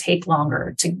 it may take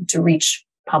longer to reach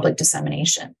public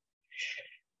dissemination.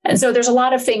 And so there's a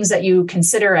lot of things that you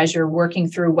consider as you're working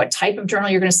through what type of journal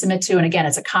you're going to submit to. And again,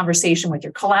 it's a conversation with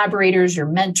your collaborators, your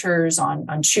mentors on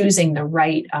choosing the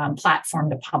right platform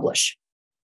to publish.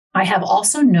 I have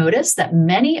also noticed that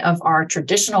many of our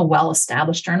traditional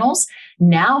well-established journals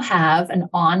now have an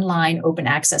online open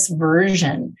access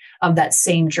version of that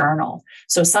same journal.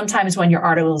 So sometimes when your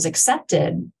article is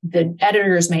accepted, the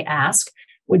editors may ask,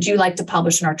 would you like to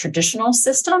publish in our traditional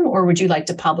system or would you like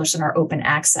to publish in our open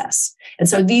access? And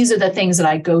so these are the things that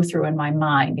I go through in my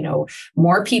mind.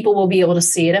 More people will be able to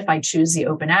see it if I choose the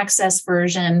open access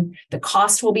version. The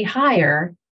cost will be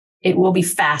higher. It will be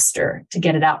faster to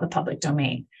get it out in the public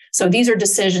domain. So these are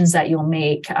decisions that you'll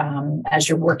make as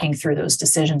you're working through those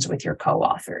decisions with your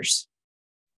co-authors.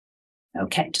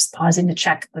 Okay, just pausing to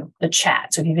check the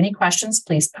chat. So if you have any questions,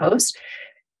 please post.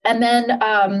 And then,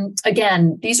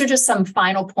 again, these are just some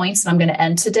final points that I'm going to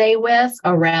end today with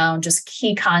around just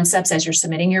key concepts as you're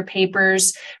submitting your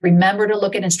papers. Remember to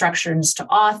look at instructions to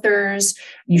authors.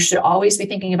 You should always be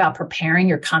thinking about preparing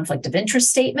your conflict of interest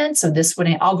statement. So this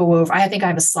one, I'll go over. I think I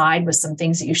have a slide with some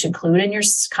things that you should include in your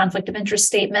conflict of interest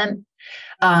statement.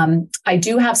 I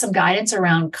do have some guidance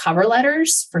around cover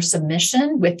letters for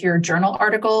submission with your journal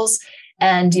articles.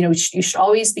 And, you should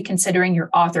always be considering your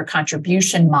author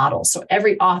contribution model. So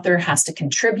every author has to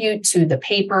contribute to the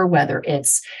paper, whether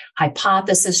it's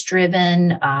hypothesis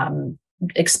driven,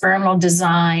 experimental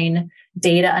design,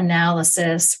 data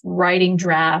analysis, writing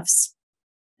drafts.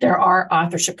 There are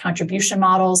authorship contribution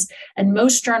models, and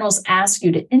most journals ask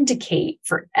you to indicate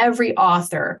for every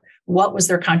author what was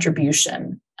their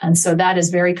contribution. And so that is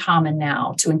very common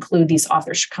now to include these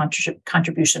authorship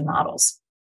contribution models.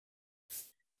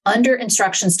 Under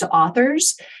instructions to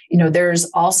authors, there's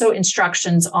also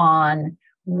instructions on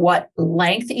what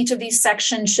length each of these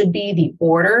sections should be, the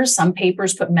order. Some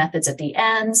papers put methods at the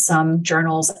end. Some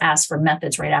journals ask for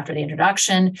methods right after the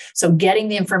introduction. So getting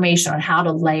the information on how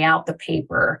to lay out the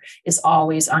paper is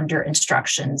always under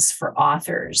instructions for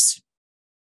authors.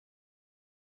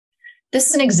 This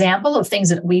is an example of things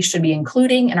that we should be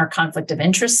including in our conflict of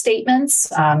interest statements.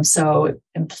 So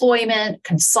employment,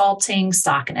 consulting,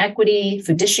 stock and equity,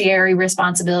 fiduciary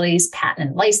responsibilities, patent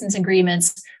and license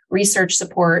agreements, research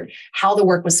support, how the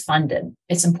work was funded.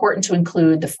 It's important to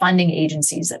include the funding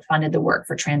agencies that funded the work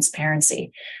for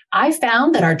transparency. I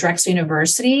found that our Drexel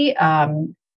University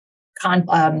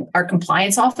our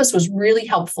compliance office was really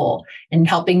helpful in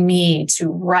helping me to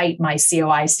write my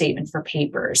COI statement for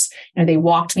papers. They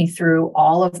walked me through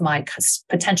all of my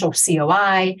potential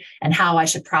COI and how I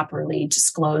should properly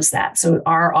disclose that. So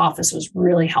our office was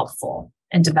really helpful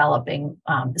in developing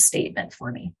the statement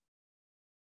for me.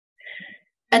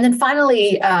 And then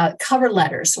finally, cover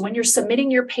letters. So when you're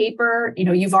submitting your paper,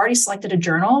 you've already selected a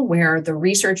journal where the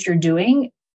research you're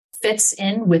doing fits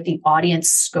in with the audience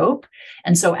scope.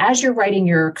 And so as you're writing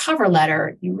your cover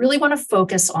letter, you really want to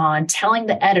focus on telling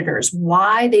the editors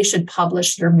why they should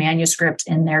publish your manuscript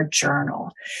in their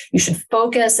journal. You should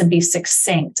focus and be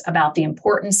succinct about the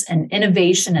importance and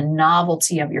innovation and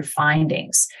novelty of your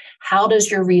findings. How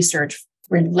does your research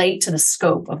relate to the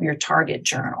scope of your target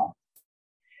journal?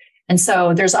 And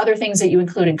so there's other things that you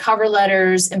include in cover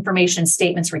letters, information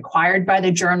statements required by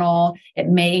the journal. You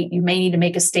may need to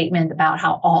make a statement about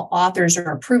how all authors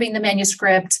are approving the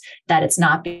manuscript, that it's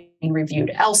not being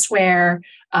reviewed elsewhere,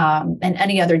 and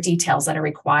any other details that are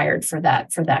required for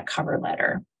that cover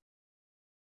letter.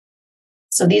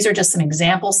 So these are just some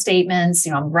example statements.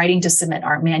 I'm writing to submit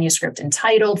our manuscript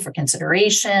entitled for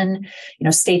consideration.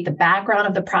 State the background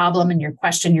of the problem and your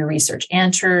question, your research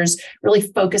answers. Really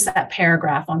focus that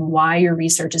paragraph on why your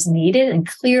research is needed and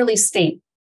clearly state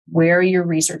where your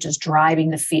research is driving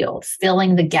the field,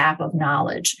 filling the gap of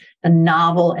knowledge, the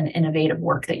novel and innovative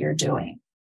work that you're doing.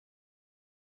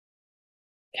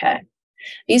 Okay.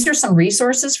 These are some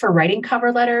resources for writing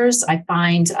cover letters. I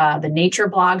find the nature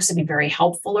blogs to be very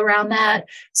helpful around that.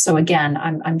 So again,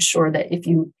 I'm sure that if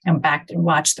you come back and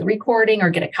watch the recording or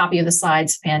get a copy of the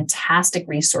slides, fantastic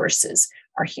resources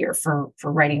are here for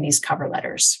writing these cover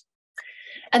letters.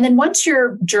 And then once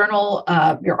your journal,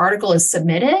 your article is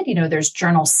submitted, there's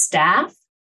journal staff.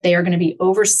 They are going to be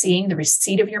overseeing the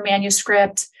receipt of your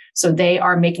manuscript. So they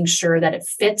are making sure that it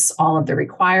fits all of the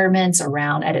requirements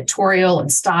around editorial and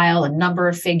style and number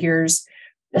of figures.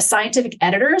 The scientific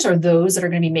editors are those that are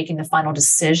going to be making the final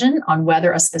decision on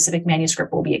whether a specific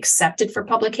manuscript will be accepted for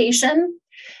publication.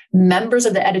 Members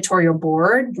of the editorial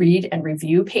board read and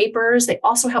review papers. They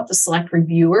also help to select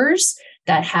reviewers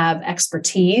that have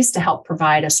expertise to help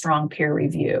provide a strong peer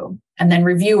review. And then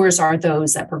reviewers are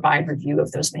those that provide review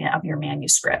of your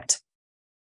manuscript.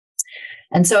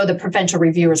 And so the provincial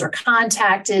reviewers are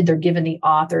contacted, they're given the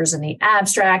authors and the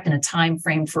abstract and a time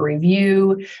frame for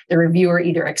review. The reviewer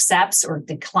either accepts or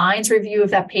declines review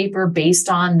of that paper based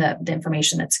on the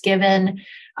information that's given.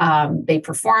 They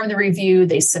perform the review,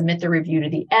 they submit the review to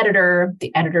the editor.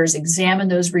 The editors examine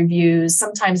those reviews.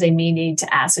 Sometimes they may need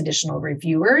to ask additional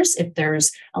reviewers if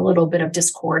there's a little bit of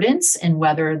discordance in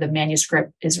whether the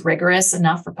manuscript is rigorous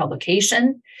enough for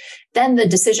publication. Then the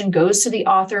decision goes to the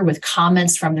author with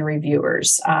comments from the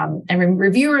reviewers. And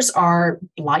reviewers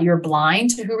you're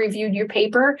blind to who reviewed your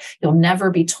paper. You'll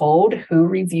never be told who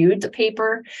reviewed the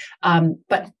paper.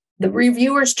 But the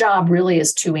reviewer's job really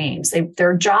is two aims.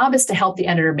 Their job is to help the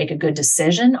editor make a good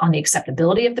decision on the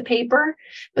acceptability of the paper,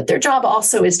 but their job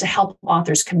also is to help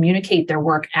authors communicate their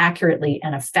work accurately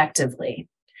and effectively.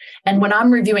 And when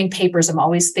I'm reviewing papers, I'm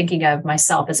always thinking of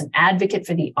myself as an advocate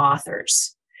for the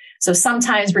authors. So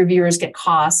sometimes reviewers get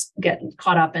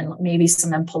caught up in maybe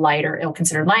some impolite or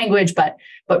ill-considered language, but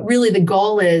really the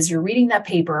goal is you're reading that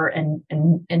paper and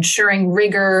ensuring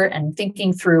rigor and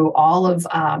thinking through all of,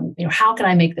 how can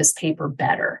I make this paper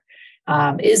better?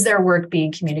 Is their work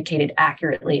being communicated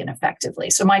accurately and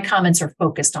effectively? So my comments are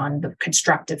focused on the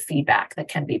constructive feedback that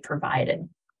can be provided.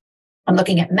 I'm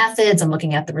looking at methods, I'm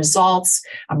looking at the results,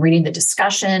 I'm reading the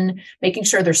discussion, making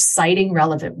sure they're citing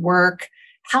relevant work.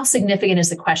 How significant is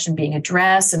the question being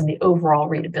addressed and the overall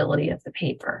readability of the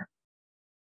paper?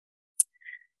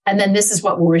 And then this is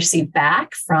what we'll receive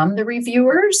back from the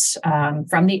reviewers,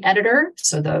 from the editor.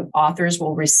 So the authors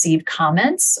will receive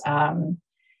comments. And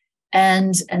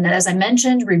then, as I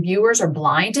mentioned, reviewers are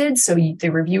blinded. So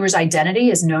the reviewer's identity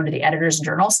is known to the editors and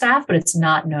journal staff, but it's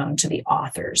not known to the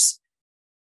authors.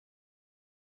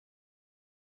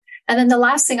 And then the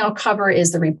last thing I'll cover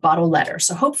is the rebuttal letter.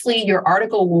 So hopefully your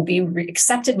article will be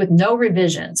accepted with no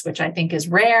revisions, which I think is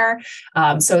rare.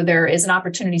 So there is an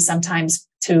opportunity sometimes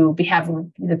to have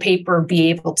the paper be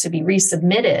able to be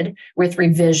resubmitted with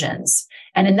revisions.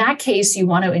 And in that case, you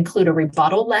want to include a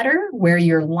rebuttal letter where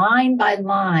you're line by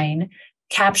line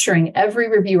capturing every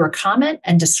reviewer comment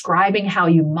and describing how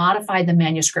you modified the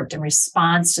manuscript in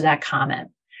response to that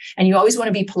comment. And you always want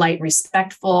to be polite,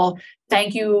 respectful.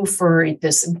 Thank you for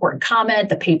this important comment.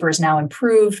 The paper is now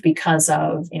improved because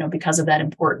of that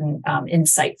important,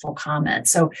 insightful comment.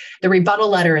 So the rebuttal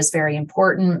letter is very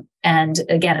important. And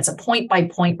again, it's a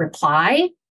point-by-point reply.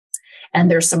 And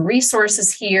there's some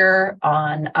resources here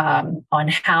on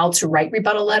how to write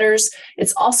rebuttal letters.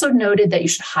 It's also noted that you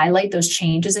should highlight those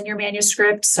changes in your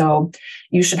manuscript. So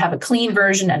you should have a clean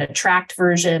version and a tracked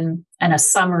version and a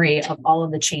summary of all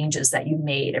of the changes that you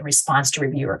made in response to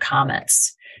reviewer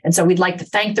comments. And so we'd like to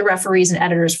thank the referees and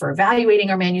editors for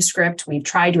evaluating our manuscript. We've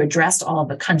tried to address all of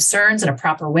the concerns in a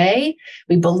proper way.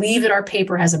 We believe that our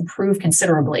paper has improved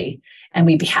considerably, and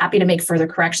we'd be happy to make further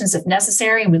corrections if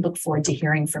necessary, and we look forward to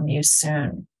hearing from you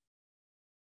soon.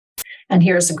 And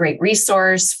here's a great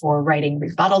resource for writing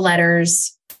rebuttal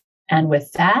letters. And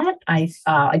with that,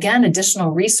 again,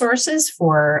 additional resources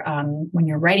for when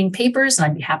you're writing papers, and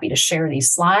I'd be happy to share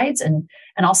these slides. And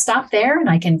I'll stop there, and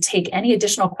I can take any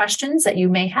additional questions that you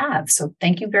may have. So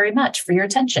thank you very much for your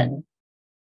attention.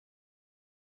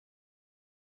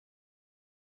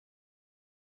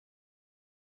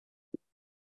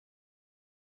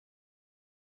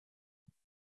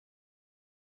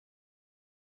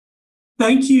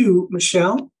 Thank you,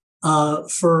 Michelle,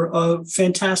 for a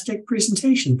fantastic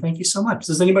presentation. Thank you so much.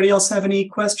 Does anybody else have any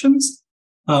questions?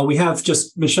 We have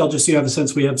Michelle, just so you have a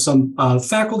sense, we have some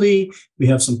faculty, we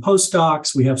have some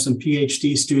postdocs, we have some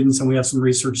PhD students, and we have some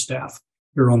research staff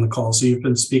here on the call. So you've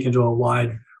been speaking to a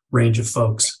wide range of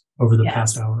folks over the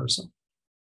past hour or so.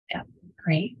 Yeah,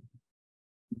 great.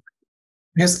 I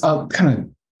guess I'll kind of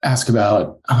ask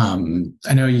about, I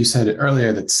know you said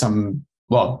earlier that some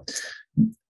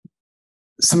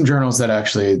journals that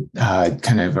actually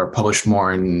kind of are published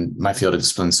more in my field of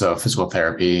discipline, so physical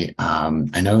therapy.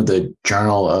 I know the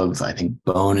Journal of, I think,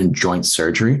 Bone and Joint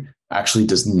Surgery actually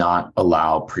does not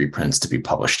allow preprints to be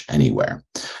published anywhere.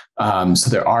 So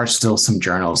there are still some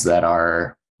journals that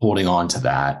are holding on to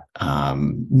that,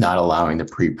 not allowing the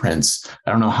preprints.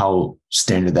 I don't know how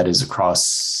standard that is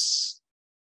across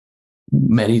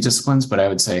many disciplines, but I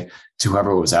would say to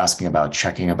whoever was asking about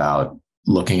checking about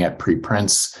looking at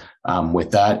preprints, with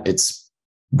that, it's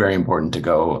very important to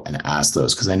go and ask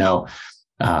those, because I know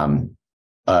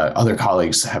other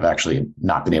colleagues have actually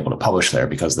not been able to publish there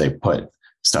because they put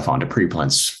stuff onto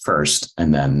preprints first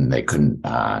and then they couldn't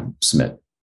submit.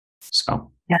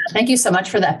 So yeah, thank you so much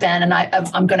for that, Ben. And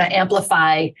I'm going to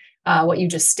amplify what you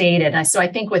just stated. So I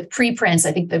think with preprints,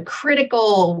 I think the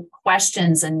critical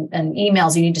questions and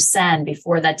emails you need to send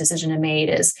before that decision is made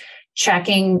is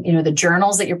checking, the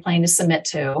journals that you're planning to submit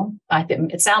to. I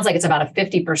think it sounds like it's about a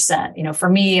 50%. For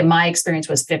me, my experience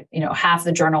was, half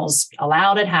the journals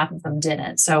allowed it, half of them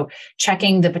didn't. So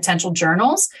checking the potential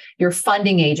journals, your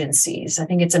funding agencies. I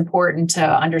think it's important to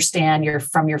understand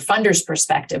from your funder's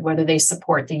perspective, whether they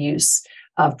support the use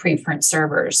of preprint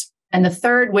servers. And the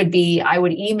third would be, I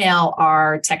would email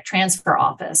our tech transfer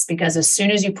office, because as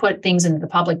soon as you put things into the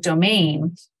public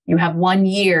domain, you have 1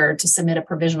 year to submit a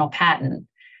provisional patent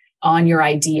on your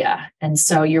idea. And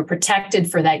so you're protected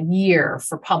for that year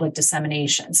for public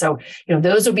dissemination. So,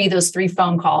 those would be those 3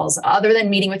 phone calls, other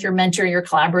than meeting with your mentor, your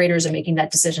collaborators, and making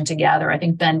that decision together. I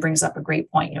think Ben brings up a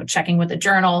great point, checking with the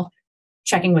journal,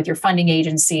 checking with your funding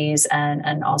agencies,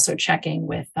 and also checking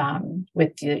with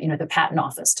the patent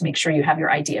office to make sure you have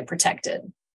your idea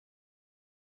protected.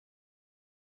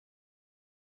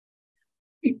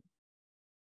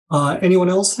 Anyone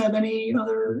else have any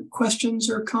other questions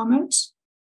or comments?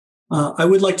 I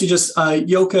would like to just,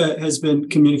 Yoka has been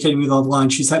communicating with online.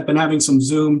 She's been having some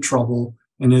Zoom trouble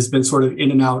and has been sort of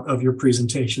in and out of your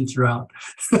presentation throughout.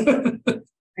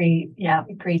 Great. Yeah,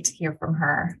 great to hear from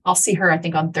her. I'll see her, I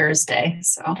think, on Thursday.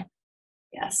 So,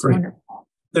 yes, great. Wonderful.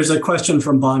 There's a question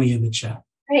from Bonnie in the chat.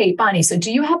 Hey, Bonnie. So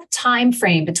do you have a time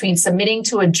frame between submitting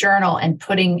to a journal and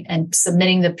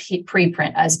submitting the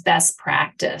preprint as best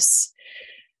practice?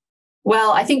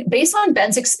 Well, I think based on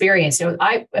Ben's experience, in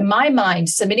my mind,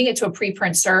 submitting it to a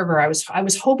preprint server, I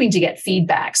was hoping to get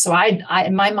feedback. So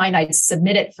in my mind, I'd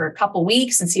submit it for a couple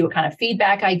weeks and see what kind of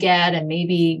feedback I get, and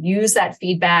maybe use that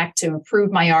feedback to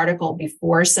improve my article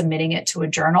before submitting it to a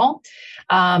journal.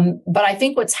 But I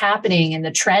think what's happening, and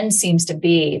the trend seems to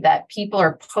be, that people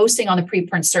are posting on the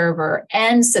preprint server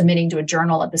and submitting to a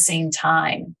journal at the same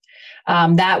time.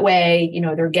 That way,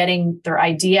 they're getting their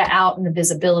idea out in the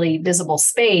visible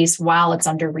space while it's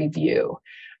under review.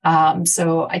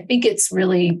 So I think it's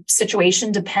really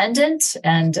situation dependent.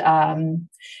 And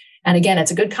again,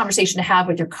 it's a good conversation to have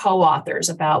with your co-authors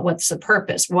about what's the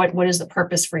purpose, what is the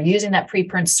purpose for using that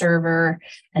preprint server,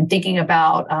 and thinking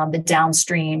about the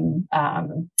downstream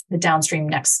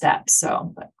next steps.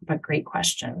 So, but great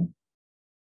question.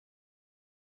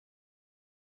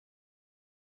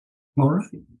 All right.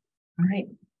 All right.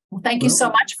 Well, thank you so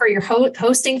much for your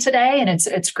hosting today. And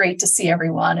it's great to see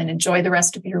everyone, and enjoy the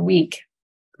rest of your week.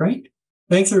 Great.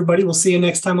 Thanks, everybody. We'll see you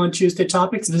next time on Tuesday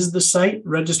Topics. Visit the site,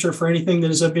 register for anything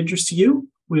that is of interest to you.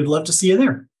 We'd love to see you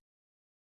there.